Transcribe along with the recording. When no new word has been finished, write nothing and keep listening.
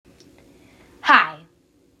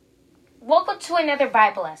to another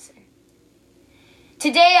Bible lesson.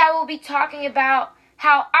 Today I will be talking about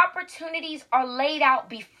how opportunities are laid out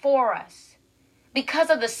before us because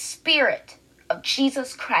of the Spirit of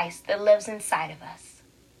Jesus Christ that lives inside of us.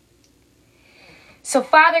 So,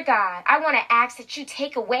 Father God, I want to ask that you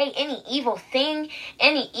take away any evil thing,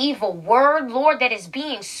 any evil word, Lord, that is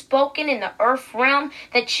being spoken in the earth realm,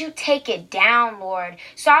 that you take it down, Lord,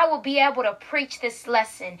 so I will be able to preach this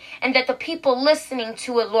lesson and that the people listening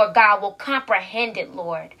to it, Lord God, will comprehend it,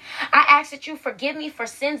 Lord. I ask that you forgive me for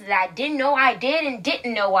sins that I didn't know I did and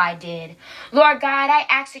didn't know I did. Lord God, I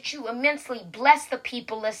ask that you immensely bless the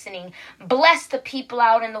people listening, bless the people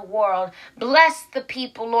out in the world, bless the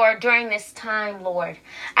people, Lord, during this time, Lord.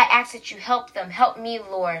 I ask that you help them, help me,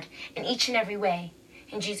 Lord, in each and every way.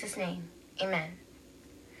 In Jesus' name, amen.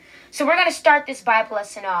 So we're going to start this Bible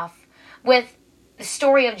lesson off with the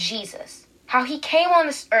story of Jesus, how he came on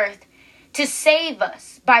this earth to save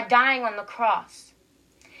us by dying on the cross.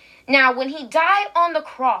 Now, when he died on the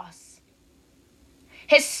cross,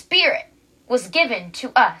 his Spirit was given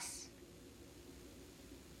to us.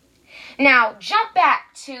 Now, jump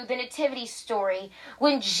back to the nativity story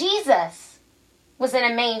when Jesus was in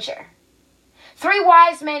a manger. 3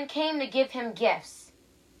 wise men came to give him gifts.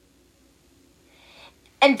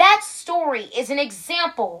 And that story is an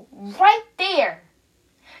example right there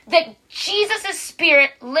that Jesus'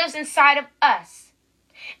 Spirit lives inside of us.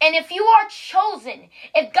 And if you are chosen,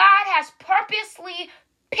 if God has purposely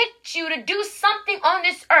picked you to do something on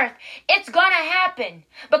this earth, it's gonna happen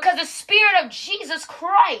because the Spirit of Jesus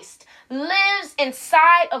Christ lives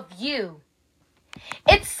inside of you.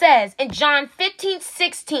 It says in John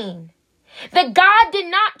 15:16 that God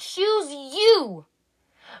did not choose you,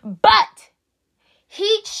 but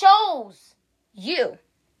he chose you.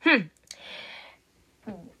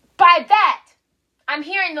 By that, I'm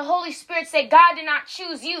hearing the Holy Spirit say God did not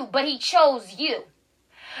choose you, but he chose you.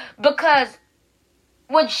 Because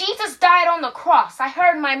when Jesus died on the cross, I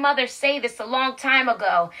heard my mother say this a long time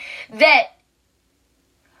ago, that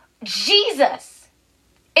Jesus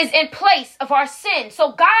is in place of our sin.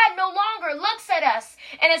 So God no longer looks at us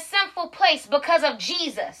in a sinful place because of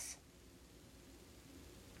Jesus.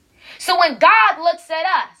 So when God looks at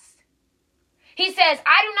us, he says,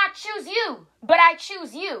 I do not choose you, but I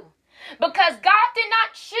choose you. Because God did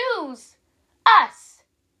not choose us.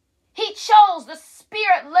 He chose the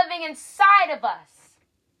Spirit living inside of us,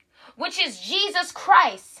 which is Jesus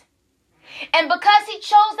Christ. And because he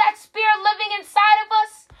chose that Spirit living inside of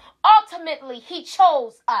us, ultimately, he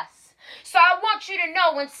chose us. So I want you to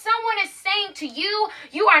know when someone is saying to you,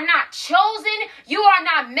 you are not chosen, you are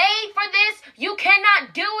not made for this, you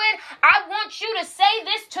cannot do it, I want you to say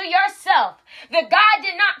this to yourself, that God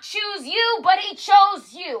did not choose you, but he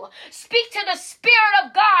chose you. Speak to the Spirit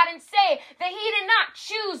of God and say that he did not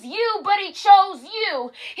choose you, but he chose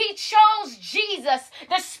you. He chose Jesus,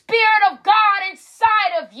 the Spirit of God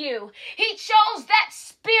inside of you. He chose that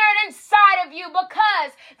Spirit inside of you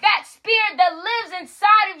because that Spirit that lives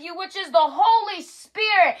inside of you, which is the Holy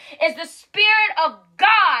Spirit, is the Spirit of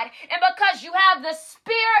God. And because you have the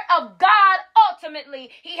Spirit of God, ultimately,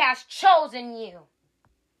 he has chosen you.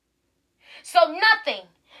 So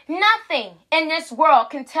nothing in this world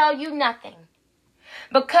can tell you nothing.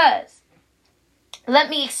 Because, let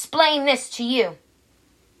me explain this to you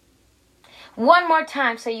one more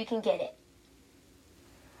time so you can get it.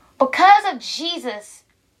 Because of Jesus'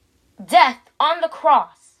 death on the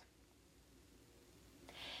cross,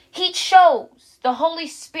 he chose the Holy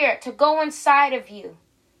Spirit to go inside of you.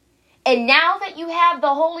 And now that you have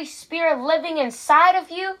the Holy Spirit living inside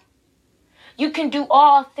of you, you can do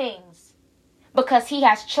all things because he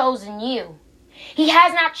has chosen you. He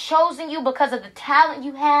has not chosen you because of the talent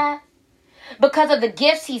you have, because of the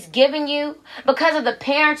gifts he's given you, because of the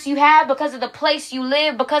parents you have, because of the place you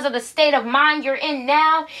live, because of the state of mind you're in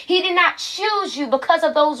now. He did not choose you because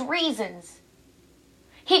of those reasons.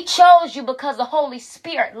 He chose you because the Holy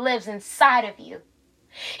Spirit lives inside of you.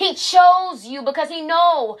 He chose you because he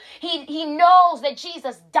knows that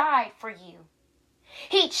Jesus died for you.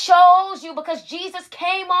 He chose you because Jesus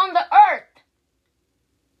came on the earth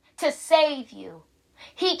to save you.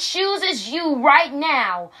 He chooses you right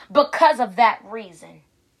now because of that reason.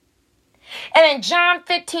 And in John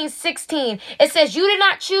 15:16, it says, you did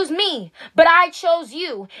not choose me, but I chose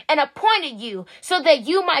you and appointed you so that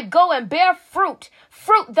you might go and bear fruit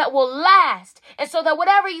that will last. And so that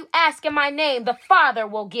whatever you ask in my name, the Father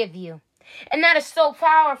will give you. And that is so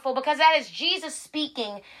powerful because that is Jesus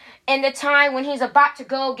speaking in the time when he's about to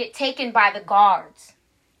go get taken by the guards.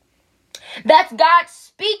 That's God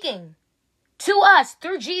speaking to us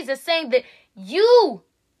through Jesus saying that you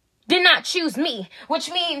did not choose me, which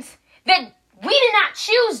means that We did not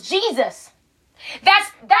choose Jesus.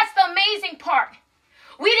 That's the amazing part.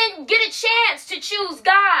 We didn't get a chance to choose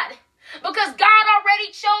God because God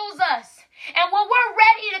already chose us. And when we're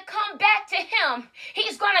ready to come back to him,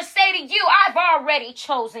 he's going to say to you, I've already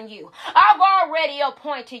chosen you. I've already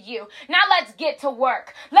appointed you. Now let's get to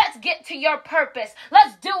work. Let's get to your purpose.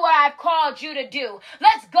 Let's do what I've called you to do.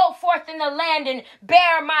 Let's go forth in the land and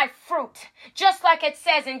bear my fruit. Just like it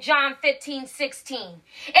says in John 15:16.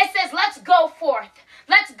 It says, let's go forth.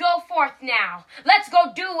 Let's go forth now. Let's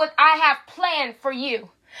go do what I have planned for you.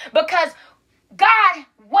 Because God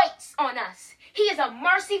waits on us. He is a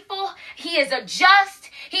merciful, he is a just,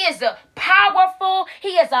 he is a powerful,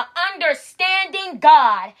 he is an understanding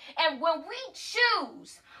God. And when we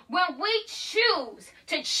choose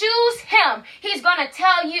to choose him, he's going to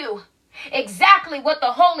tell you exactly what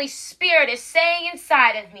the Holy Spirit is saying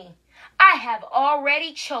inside of me. I have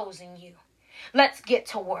already chosen you. Let's get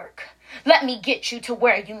to work. Let me get you to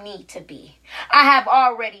where you need to be. I have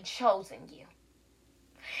already chosen you.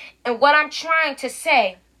 And what I'm trying to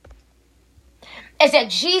say is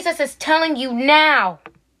that Jesus is telling you now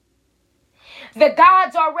that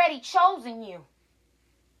God's already chosen you.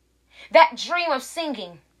 That dream of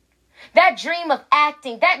singing, that dream of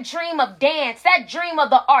acting, that dream of dance, that dream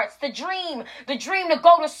of the arts, the dream to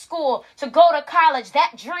go to school, to go to college,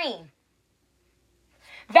 that dream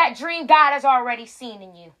God has already seen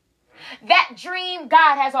in you. That dream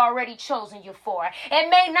God has already chosen you for. It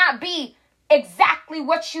may not be exactly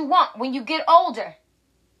what you want when you get older,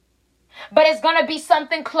 but it's going to be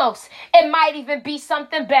something close. It might even be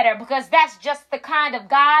something better because that's just the kind of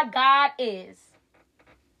God God is.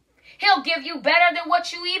 He'll give you better than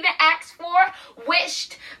what you even asked for,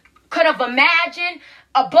 wished, could have imagined,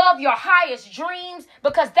 above your highest dreams,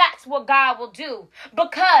 because that's what God will do,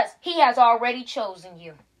 because he has already chosen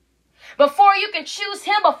you. Before you can choose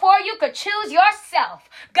him, before you could choose yourself,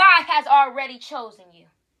 God has already chosen you.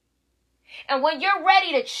 And when you're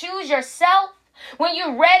ready to choose yourself, when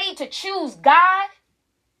you're ready to choose God,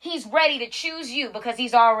 he's ready to choose you because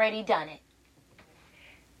he's already done it.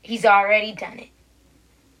 He's already done it.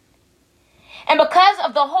 And because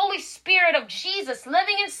of the Holy Spirit of Jesus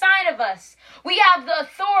living inside of us, we have the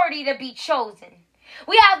authority to be chosen.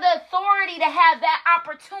 We have the authority to have that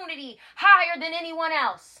opportunity higher than anyone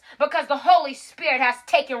else because the Holy Spirit has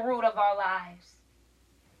taken root of our lives.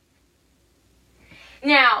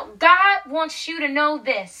 Now, God wants you to know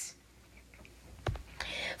this.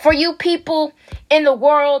 For you people in the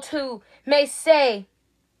world who may say,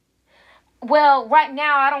 well, right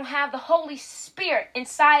now I don't have the Holy Spirit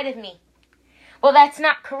inside of me. Well, that's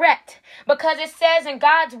not correct, because it says in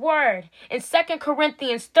God's word in 2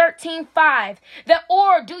 Corinthians 13:5 that,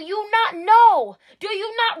 or do you not know, do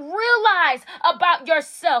you not realize about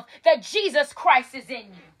yourself that Jesus Christ is in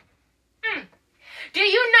you? Do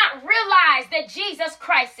you not realize that Jesus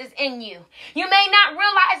Christ is in you? You may not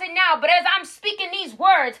realize it now, but as I'm speaking these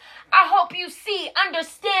words, I hope you see,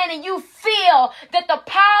 understand, and you feel that the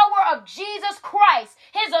power of Jesus Christ,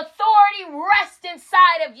 his authority rests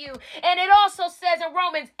inside of you. And it also says in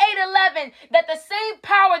Romans 8:11 that the same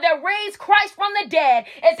power that raised Christ from the dead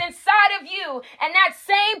is inside of you. And that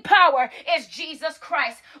same power is Jesus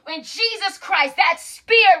Christ. When Jesus Christ, that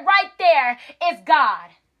spirit right there is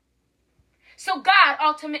God. So God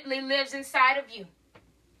ultimately lives inside of you.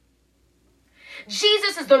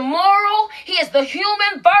 Jesus is the moral. He is the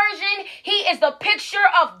human version. He is the picture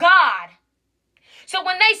of God. So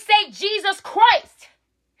when they say Jesus Christ,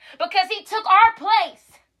 because he took our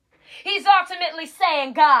place, he's ultimately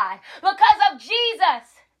saying God. Because of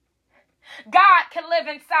Jesus, God can live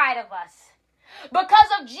inside of us.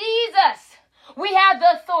 Because of Jesus, we have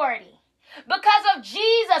the authority. Because of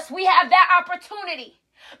Jesus, we have that opportunity.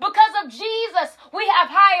 Because of Jesus, we have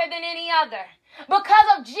higher than any other. Because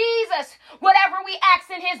of Jesus, whatever we ask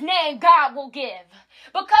in his name, God will give.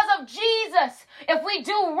 Because of Jesus, if we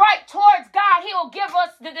do right towards God, he will give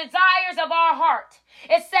us the desires of our heart.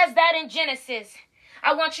 It says that in Genesis.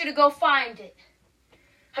 I want you to go find it.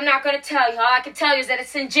 I'm not going to tell you. All I can tell you is that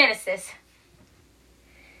it's in Genesis.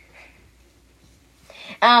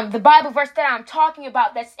 The Bible verse that I'm talking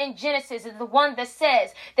about that's in Genesis is the one that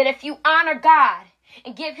says that if you honor God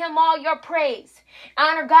and give him all your praise,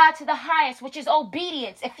 honor God to the highest, which is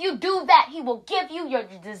obedience. If you do that, he will give you your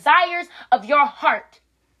desires of your heart.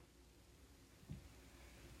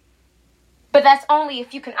 But that's only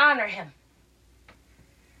if you can honor him.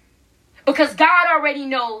 Because God already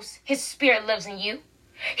knows his spirit lives in you.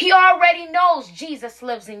 He already knows Jesus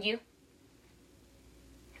lives in you.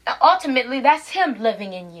 And ultimately, that's him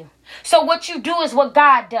living in you. So what you do is what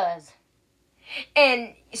God does.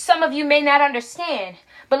 And some of you may not understand,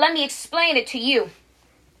 But let me explain it to you.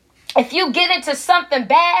 If you get into something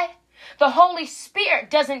bad, the Holy Spirit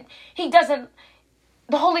doesn't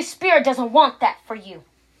want that for you.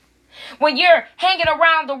 When you're hanging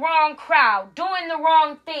around the wrong crowd, doing the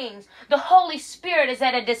wrong things, the Holy Spirit is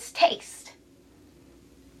at a distaste.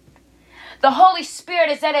 The Holy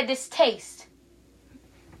Spirit is at a distaste.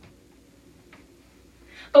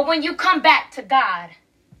 But when you come back to God,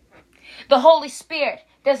 the Holy Spirit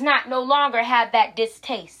does not no longer have that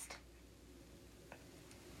distaste.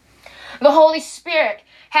 The Holy Spirit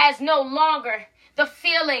has no longer the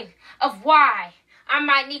feeling of why I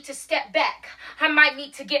might need to step back. I might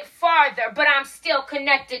need to get farther, but I'm still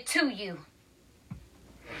connected to you.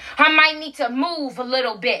 I might need to move a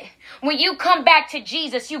little bit. When you come back to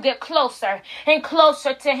Jesus, you get closer and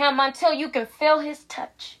closer to him until you can feel his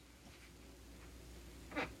touch.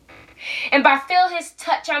 And by feel his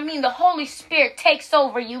touch, I mean the Holy Spirit takes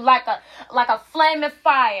over you like a flame of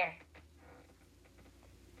fire.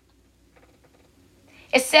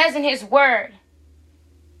 It says in his word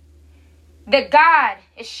that God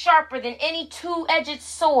is sharper than any two-edged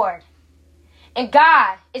sword. And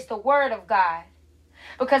God is the word of God.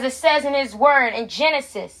 Because it says in his word in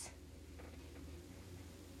Genesis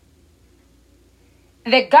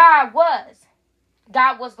that God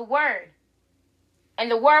was the word. And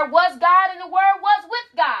the word was God, and the word was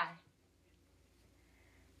with God.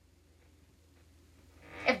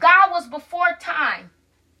 If God was before time,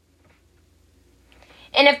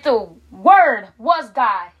 and if the word was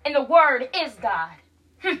God, and the word is God,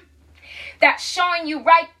 that's showing you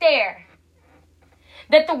right there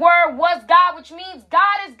that the word was God, which means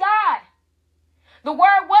God is God. The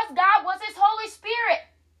word was God, was his Holy Spirit.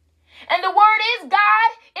 And the word is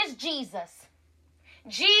God, is Jesus.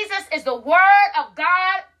 Jesus is the word of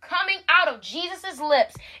God coming out of Jesus'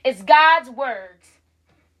 lips. It's God's words.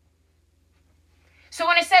 So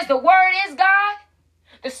when it says the word is God,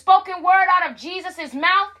 the spoken word out of Jesus'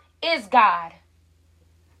 mouth is God.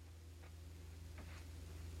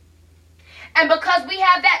 And because we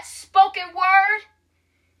have that spoken word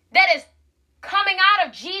that is coming out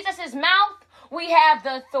of Jesus' mouth, we have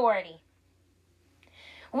the authority.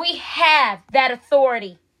 We have that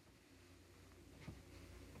authority.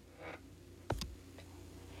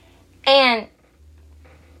 And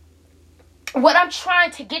what I'm trying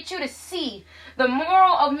to get you to see, the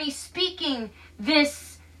moral of me speaking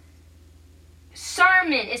this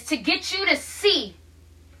sermon is to get you to see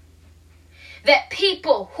that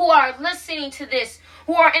people who are listening to this,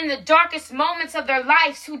 who are in the darkest moments of their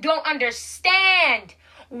lives, who don't understand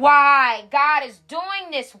why God is doing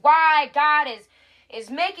this, why God is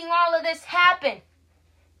making all of this happen.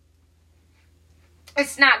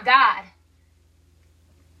 It's not God.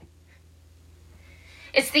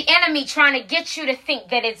 It's the enemy trying to get you to think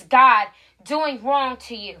that it's God doing wrong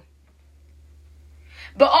to you.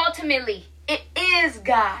 But ultimately, it is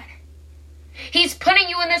God. He's putting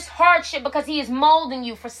you in this hardship because he is molding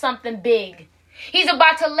you for something big. He's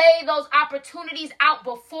about to lay those opportunities out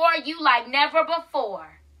before you like never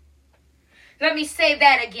before. Let me say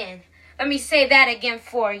that again. Let me say that again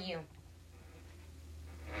for you.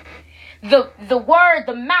 The word,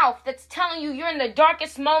 the mouth that's telling you you're in the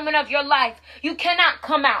darkest moment of your life. You cannot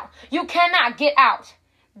come out. You cannot get out.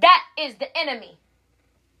 That is the enemy.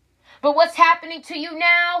 But what's happening to you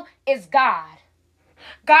now is God.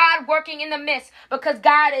 God working in the midst, because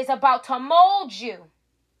God is about to mold you.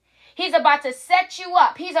 He's about to set you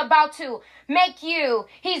up. He's about to make you.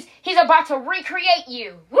 He's about to recreate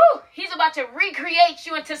you. Woo! He's about to recreate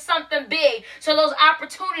you into something big so those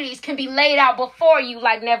opportunities can be laid out before you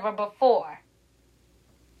like never before.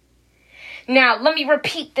 Now, let me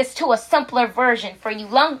repeat this to a simpler version for you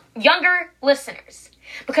younger listeners,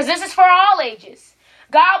 because this is for all ages.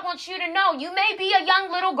 God wants you to know you may be a young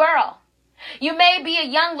little girl. You may be a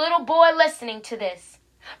young little boy listening to this,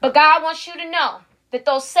 but God wants you to know that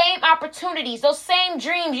those same opportunities, those same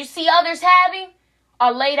dreams you see others having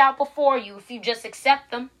are laid out before you if you just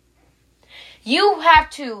accept them. You have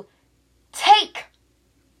to take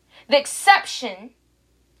the exception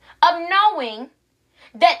of knowing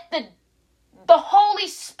that the Holy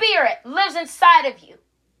Spirit lives inside of you.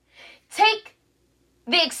 Take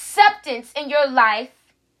the acceptance in your life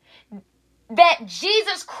that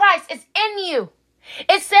Jesus Christ is in you.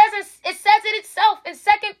 It says it itself in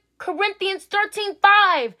 2 Corinthians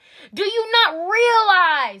 13:5. Do you not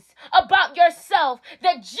realize about yourself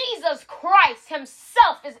that Jesus Christ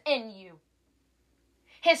himself is in you?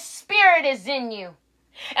 His Spirit is in you.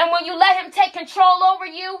 And when you let him take control over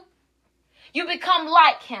you, you become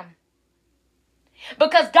like him.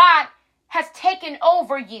 Because God has taken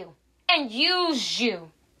over you and used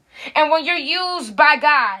you And when you're used by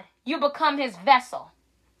God, you become his vessel.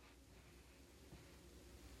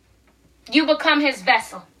 You become his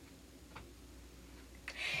vessel.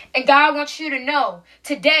 And God wants you to know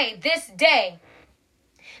today, this day,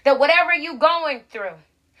 that whatever you're going through,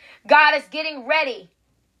 God is getting ready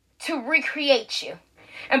to recreate you.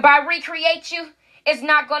 And by recreate you, it's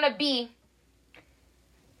not going to be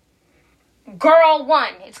girl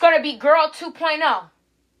 1. It's going to be girl 2.0.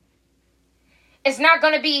 It's not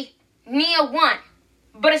going to be Nia 1,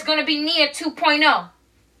 but it's going to be Nia 2.0.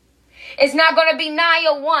 It's not going to be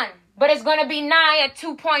Nia 1, but it's going to be Nia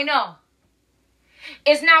 2.0.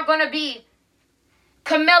 It's not going to be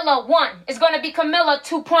Camilla 1. It's going to be Camilla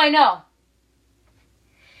 2.0.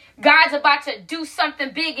 God's about to do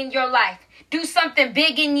something big in your life. Do something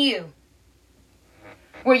big in you.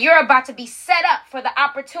 Where you're about to be set up for the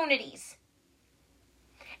opportunities.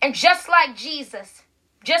 And just like Jesus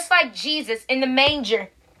in the manger,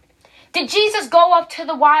 did Jesus go up to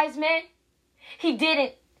the wise men? He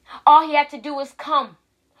didn't. All he had to do was come.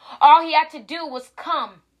 All he had to do was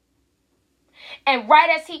come. And right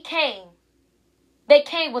as he came, they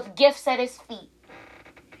came with gifts at his feet.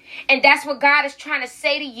 And that's what God is trying to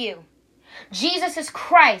say to you. Jesus is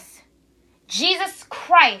Christ. Jesus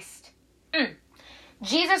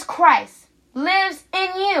Christ lives in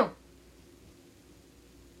you.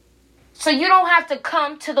 So you don't have to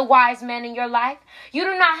come to the wise men in your life. You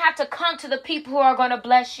do not have to come to the people who are going to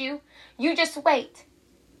bless you. You just wait.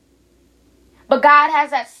 But God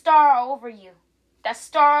has that star over you. That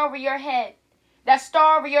star over your head. That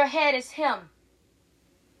star over your head is him.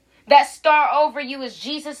 That star over you is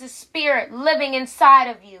Jesus' spirit living inside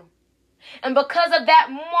of you. And because of that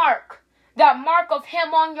mark of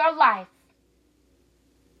him on your life,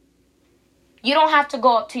 you don't have to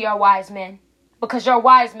go up to your wise men, because your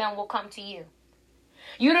wise men will come to you.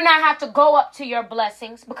 You do not have to go up to your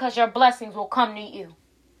blessings, because your blessings will come to you.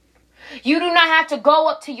 You do not have to go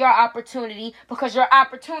up to your opportunity, because your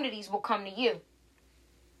opportunities will come to you.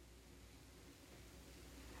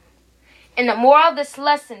 And the moral of this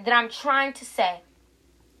lesson that I'm trying to say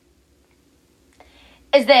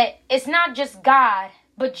is that it's not just God,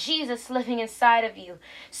 but Jesus living inside of you.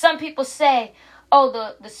 Some people say,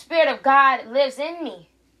 oh, the Spirit of God lives in me.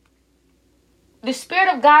 The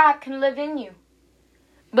Spirit of God can live in you.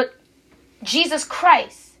 But Jesus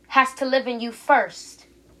Christ has to live in you first.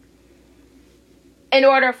 In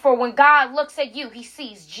order for when God looks at you, he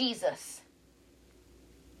sees Jesus.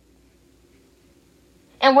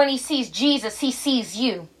 And when he sees Jesus, he sees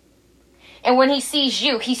you. And when he sees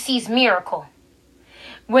you, he sees miracle.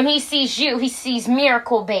 When he sees you, he sees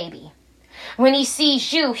miracle baby. When he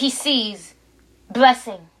sees you, he sees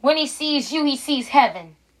blessing. When he sees you, he sees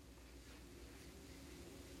heaven.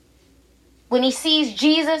 When he sees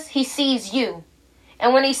Jesus, he sees you.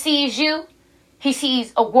 And when he sees you, he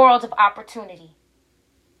sees a world of opportunity.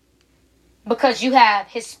 Because you have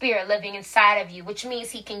his spirit living inside of you, which means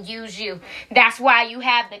he can use you. That's why you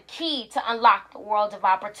have the key to unlock the world of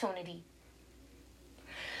opportunity.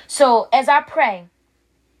 So as I pray,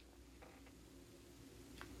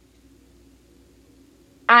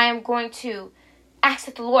 I am going to ask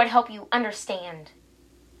that the Lord help you understand.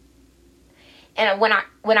 And when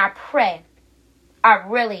I pray, I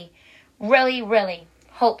really, really, really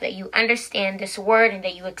hope that you understand this word and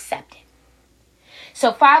that you accept it.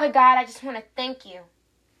 So, Father God, I just want to thank you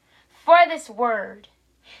for this word.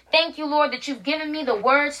 Thank you, Lord, that you've given me the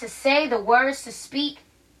words to say, the words to speak.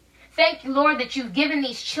 Thank you, Lord, that you've given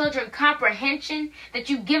these children comprehension, that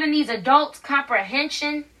you've given these adults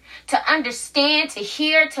comprehension to understand, to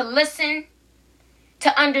hear, to listen,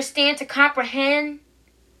 to understand, to comprehend.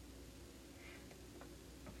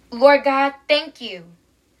 Lord God, thank you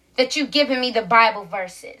that you've given me the Bible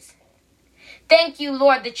verses. Thank you,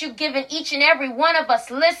 Lord, that you've given each and every one of us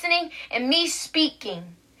listening and me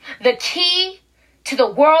speaking the key to the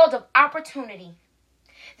world of opportunity.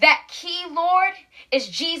 That key, Lord, is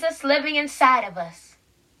Jesus living inside of us.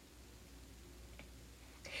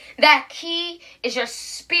 That key is your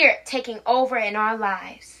spirit taking over in our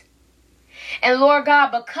lives. And Lord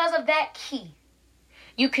God, because of that key,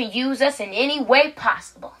 you can use us in any way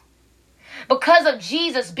possible. Because of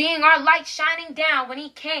Jesus being our light shining down when he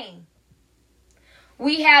came,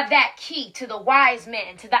 we have that key to the wise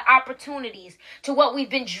men, to the opportunities, to what we've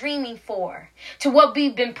been dreaming for, to what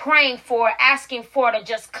we've been praying for, asking for to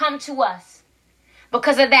just come to us.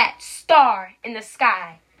 Because of that star in the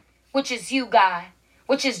sky, which is you, God,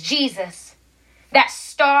 which is Jesus. That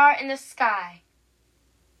star in the sky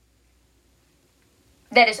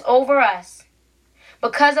that is over us.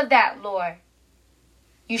 Because of that, Lord,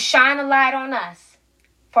 you shine a light on us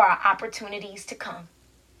for our opportunities to come.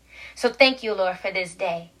 So thank you, Lord, for this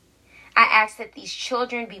day. I ask that these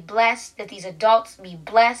children be blessed, that these adults be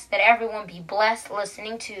blessed, that everyone be blessed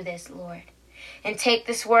listening to this, Lord. And take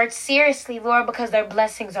this word seriously, Lord, because their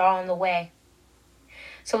blessings are on the way.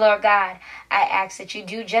 So, Lord God, I ask that you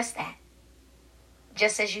do just that,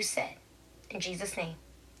 just as you said. In Jesus' name,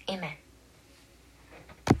 amen.